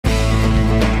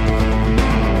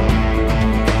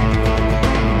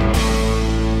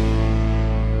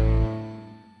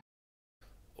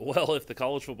Well, if the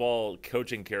college football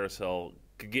coaching carousel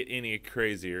could get any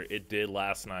crazier, it did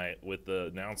last night with the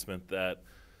announcement that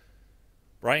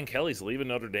Brian Kelly's leaving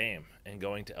Notre Dame and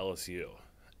going to LSU.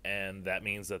 And that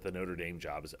means that the Notre Dame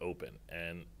job is open.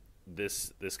 And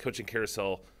this coaching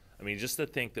carousel, I mean, just to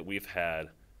think that we've had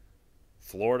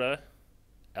Florida,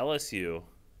 LSU,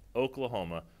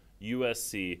 Oklahoma,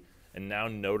 USC, and now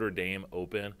Notre Dame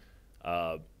open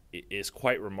is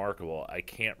quite remarkable. I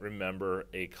can't remember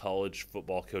a college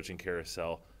football coaching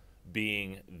carousel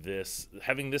having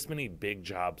this many big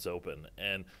jobs open,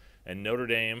 and Notre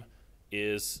Dame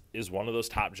is one of those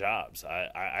top jobs.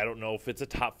 I don't know if it's a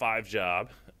top 5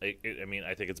 job. I mean,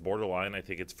 I think it's borderline. I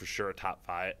think it's for sure a top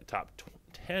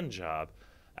 10 job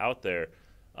out there.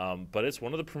 But it's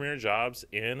one of the premier jobs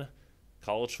in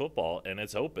college football, and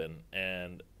it's open.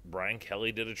 And Brian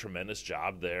Kelly did a tremendous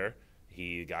job there.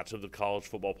 He got to the college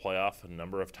football playoff a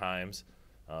number of times,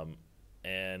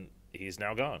 and he's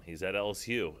now gone. He's at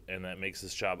LSU, and that makes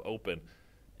this job open.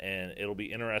 And it'll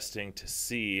be interesting to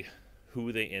see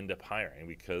who they end up hiring,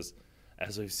 because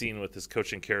as we've seen with this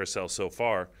coaching carousel so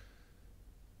far,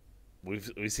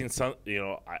 we've seen some,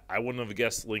 I wouldn't have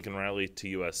guessed Lincoln Riley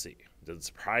to USC. Doesn't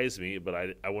surprise me, but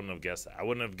I wouldn't have guessed that. I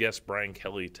wouldn't have guessed Brian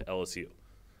Kelly to LSU,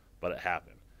 but it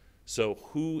happened. So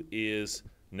who is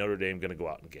Notre Dame going to go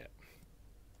out and get?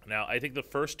 Now, I think the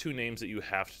first 2 names that you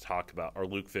have to talk about are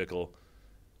Luke Fickell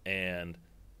and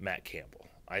Matt Campbell.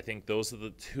 I think those are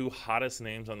the 2 hottest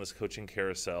names on this coaching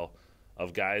carousel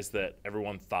of guys that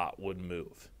everyone thought would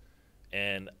move.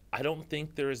 And I don't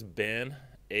think there's been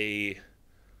a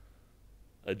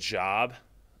job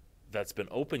that's been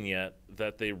open yet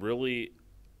that they really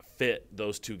fit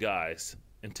those 2 guys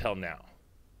until now.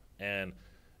 And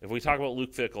if we talk about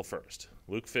Luke Fickell first,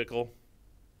 Luke Fickell,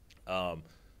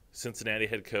 Cincinnati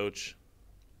head coach,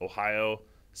 Ohio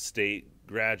State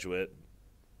graduate,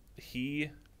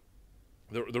 the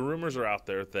rumors are out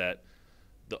there that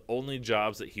the only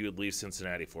jobs that he would leave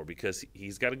Cincinnati for, because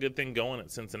he's got a good thing going at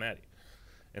Cincinnati.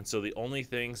 And so the only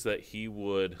jobs that he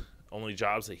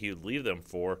would leave them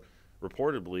for,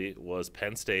 reportedly, was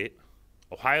Penn State,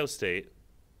 Ohio State,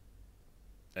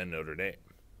 and Notre Dame.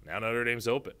 Now Notre Dame's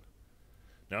open.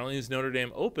 Not only is Notre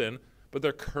Dame open, but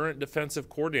their current defensive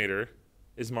coordinator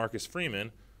is Marcus Freeman,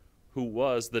 who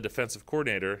was the defensive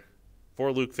coordinator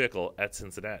for Luke Fickell at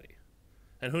Cincinnati.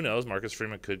 And who knows, Marcus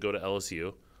Freeman could go to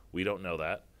LSU. We don't know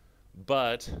that.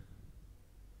 But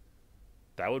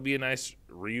that would be a nice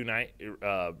reunite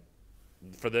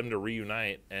for them to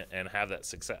reunite and have that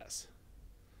success.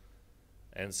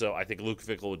 And so I think Luke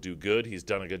Fickell would do good. He's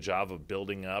done a good job of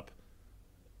building up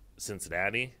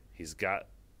Cincinnati. He's got,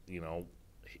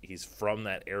 he's from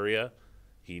that area.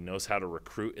 He knows how to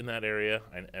recruit in that area.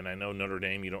 And I know Notre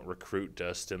Dame, you don't recruit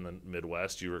just in the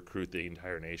Midwest. You recruit the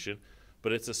entire nation.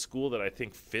 But it's a school that I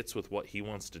think fits with what he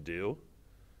wants to do.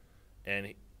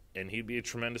 And he'd be a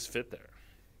tremendous fit there.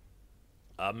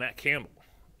 Matt Campbell,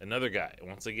 another guy,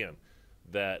 once again,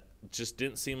 that just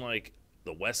didn't seem like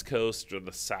the West Coast or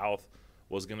the South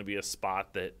was going to be a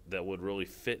spot that would really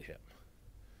fit him.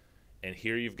 And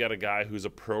here you've got a guy who's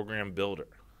a program builder.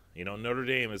 Notre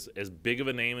Dame is as big of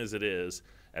a name as it is,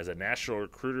 as a national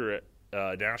recruiting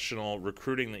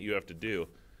that you have to do.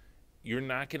 You're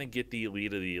not going to get the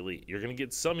elite of the elite. You're going to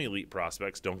get some elite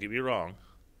prospects, don't get me wrong,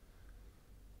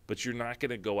 but you're not going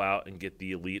to go out and get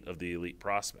the elite of the elite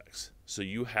prospects. So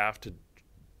you have to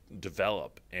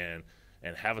develop and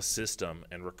have a system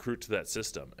and recruit to that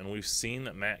system. And we've seen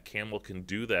that Matt Campbell can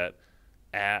do that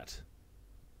at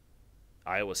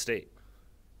Iowa State.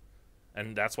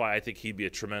 And that's why I think he'd be a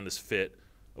tremendous fit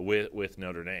with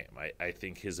Notre Dame. I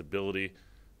think his ability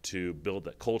to build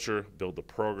that culture, build the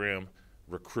program,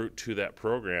 recruit to that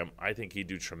program, I think he'd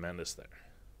do tremendous there.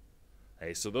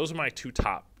 Hey, so those are my 2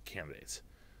 top candidates.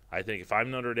 I think if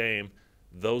I'm Notre Dame,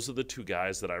 those are the 2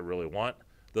 guys that I really want.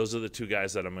 Those are the 2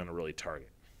 guys that I'm going to really target.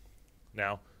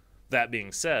 Now, that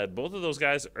being said, both of those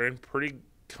guys are in pretty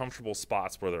comfortable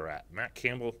spots where they're at. Matt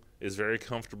Campbell is very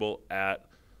comfortable at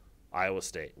Iowa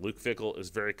State. Luke Fickell is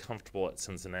very comfortable at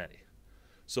Cincinnati.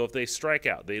 So if they strike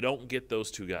out, they don't get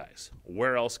those 2 guys,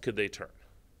 where else could they turn?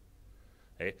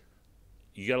 Hey,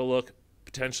 you got to look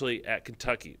potentially at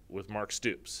Kentucky with Mark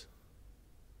Stoops.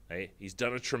 Hey, he's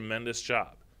done a tremendous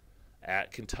job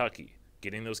at Kentucky,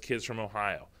 getting those kids from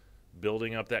Ohio,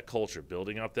 building up that culture,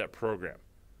 building up that program.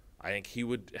 I think he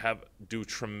would do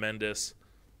tremendous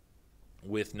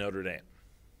with Notre Dame.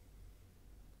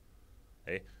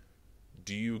 Hey,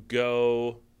 do you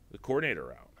go the coordinator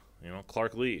route?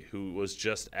 Clark Lee, who was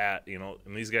just at,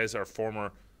 and these guys are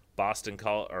former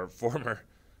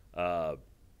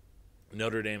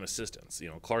Notre Dame assistants.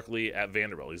 Clark Lee at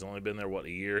Vanderbilt. He's only been there, a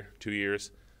year, 2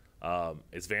 years.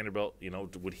 Is Vanderbilt,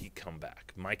 would he come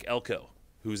back? Mike Elko,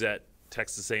 who's at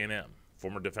Texas A&M,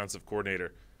 former defensive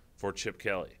coordinator for Chip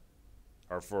Kelly,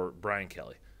 or for Brian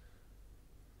Kelly.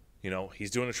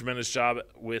 He's doing a tremendous job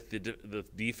with the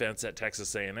defense at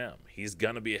Texas A&M. He's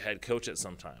going to be a head coach at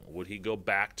some time. Would he go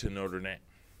back to Notre Dame?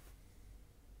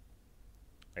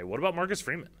 Hey, what about Marcus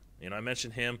Freeman? I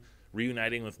mentioned him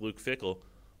reuniting with Luke Fickell.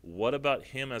 What about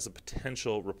him as a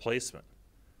potential replacement?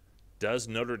 Does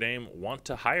Notre Dame want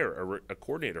to hire a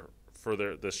coordinator for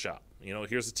this job?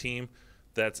 Here's a team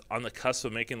that's on the cusp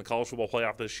of making the college football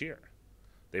playoff this year.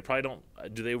 They probably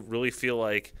don't. Do they really feel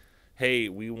like, hey,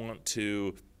 we want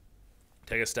to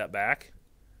take a step back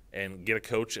and get a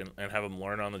coach and have them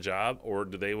learn on the job? Or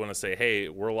do they want to say, hey,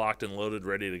 we're locked and loaded,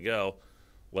 ready to go.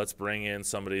 Let's bring in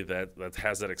somebody that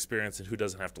has that experience and who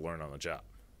doesn't have to learn on the job.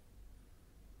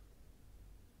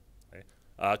 Okay.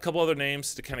 A couple other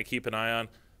names to kind of keep an eye on.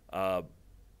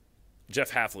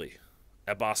 Jeff Hafley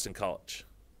at Boston College,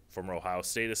 former Ohio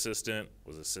State assistant,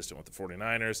 was assistant with the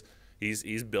 49ers.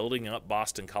 He's building up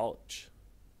Boston College.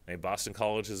 And Boston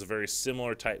College is a very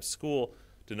similar type school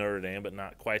to Notre Dame, but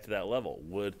not quite to that level.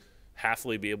 Would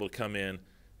Hafley be able to come in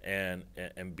and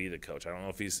be the coach? I don't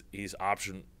know if he's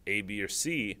option A, B, or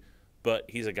C, but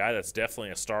he's a guy that's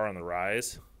definitely a star on the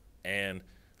rise, and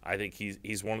I think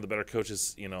he's one of the better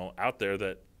coaches out there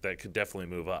that could definitely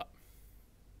move up.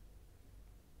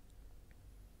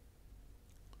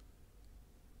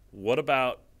 What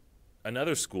about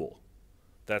another school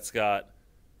that's got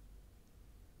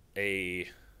a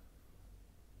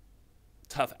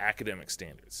tough academic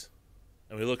standards?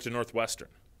 And we look to Northwestern,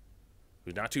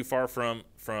 who's not too far from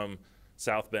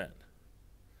South Bend,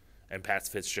 and Pat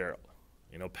Fitzgerald.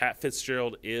 Pat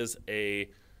Fitzgerald is a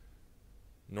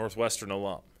Northwestern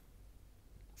alum,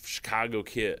 Chicago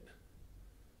kid.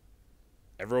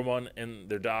 Everyone and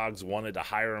their dogs wanted to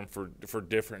hire him for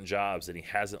different jobs, and he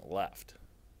hasn't left.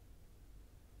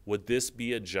 Would this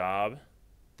be a job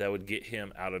that would get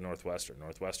him out of Northwestern?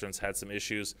 Northwestern's had some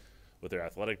issues with their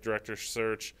athletic director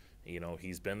search.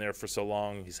 He's been there for so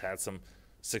long. He's had some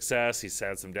success. He's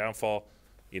had some downfall.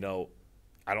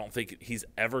 I don't think he's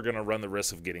ever going to run the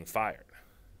risk of getting fired.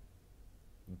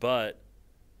 But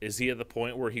is he at the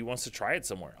point where he wants to try it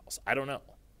somewhere else? I don't know.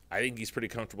 I think he's pretty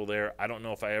comfortable there. I don't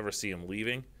know if I ever see him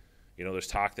leaving. There's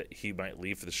talk that he might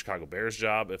leave for the Chicago Bears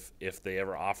job if they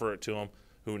ever offer it to him.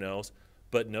 Who knows?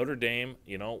 But Notre Dame,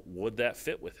 would that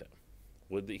fit with him?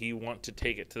 Would he want to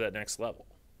take it to that next level?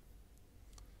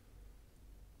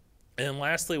 And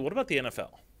lastly, what about the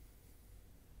NFL?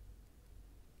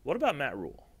 What about Matt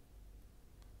Rule?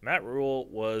 Matt Rule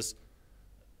was,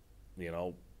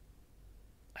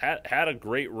 had a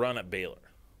great run at Baylor.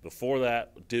 Before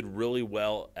that, did really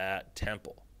well at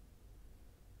Temple.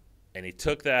 And he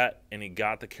took that and he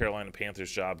got the Carolina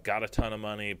Panthers job, got a ton of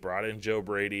money, brought in Joe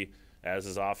Brady as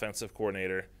his offensive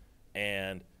coordinator,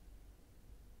 and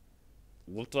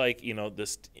looked like,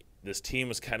 this team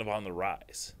was kind of on the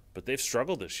rise. But they've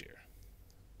struggled this year.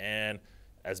 And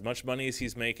as much money as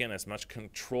he's making, as much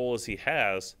control as he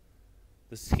has,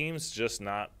 this team's just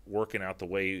not working out the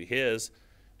way he is.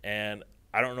 And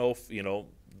I don't know if,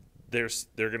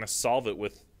 they're going to solve it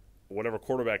with whatever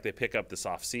quarterback they pick up this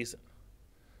offseason.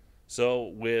 So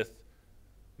with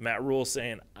Matt Rule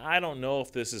saying, I don't know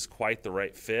if this is quite the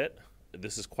right fit,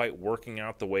 this is quite working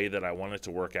out the way that I want it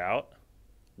to work out,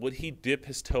 would he dip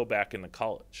his toe back into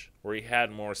college where he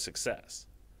had more success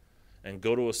and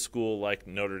go to a school like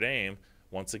Notre Dame,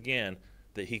 once again,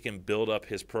 that he can build up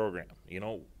his program,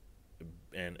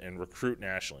 and recruit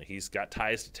nationally? He's got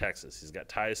ties to Texas. He's got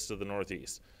ties to the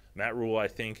Northeast. Matt Rule, I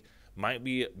think, might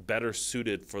be better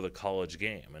suited for the college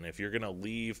game. And if you're going to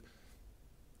leave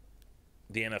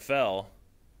the NFL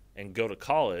and go to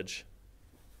college,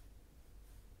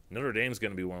 Notre Dame's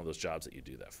going to be one of those jobs that you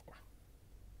do that for.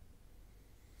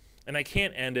 And I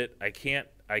can't end it. I can't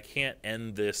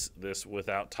end this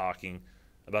without talking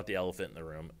about the elephant in the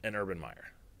room and Urban Meyer.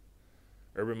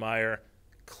 Urban Meyer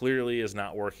clearly is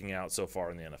not working out so far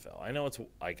in the NFL. I know it's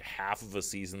like half of a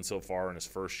season so far in his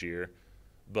first year,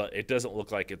 but it doesn't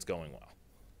look like it's going well.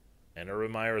 And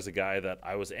Urban Meyer is a guy that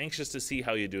I was anxious to see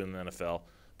how you do in the NFL,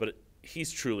 but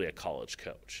he's truly a college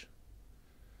coach.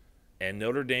 And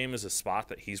Notre Dame is a spot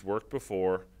that he's worked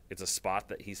before. It's a spot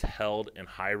that he's held in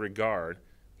high regard.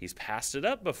 He's passed it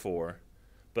up before,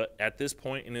 but at this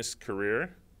point in his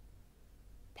career,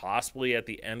 possibly at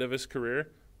the end of his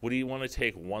career, would he want to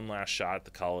take one last shot at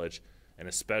the college, and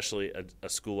especially a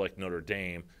school like Notre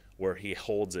Dame where he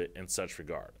holds it in such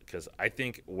regard? Because I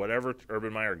think whatever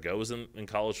Urban Meyer goes in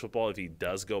college football, if he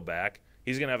does go back,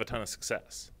 he's going to have a ton of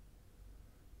success.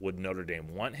 Would Notre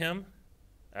Dame want him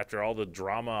after all the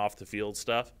drama off the field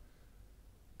stuff?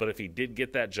 But if he did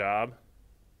get that job,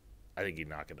 I think he'd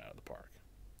knock it out of the park.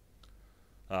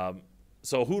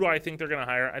 So who do I think they're going to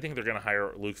hire? I think they're going to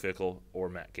hire Luke Fickell or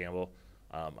Matt Campbell.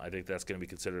 I think that's going to be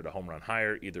considered a home run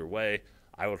hire either way.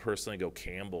 I would personally go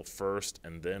Campbell first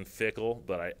and then Fickell,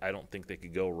 but I don't think they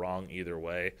could go wrong either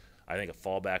way. I think a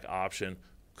fallback option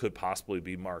could possibly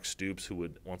be Mark Stoops, who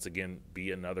would once again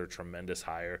be another tremendous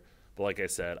hire. But like I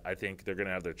said, I think they're going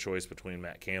to have their choice between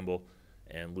Matt Campbell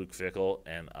and Luke Fickell,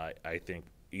 and I think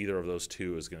either of those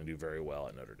two is going to do very well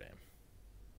at Notre Dame.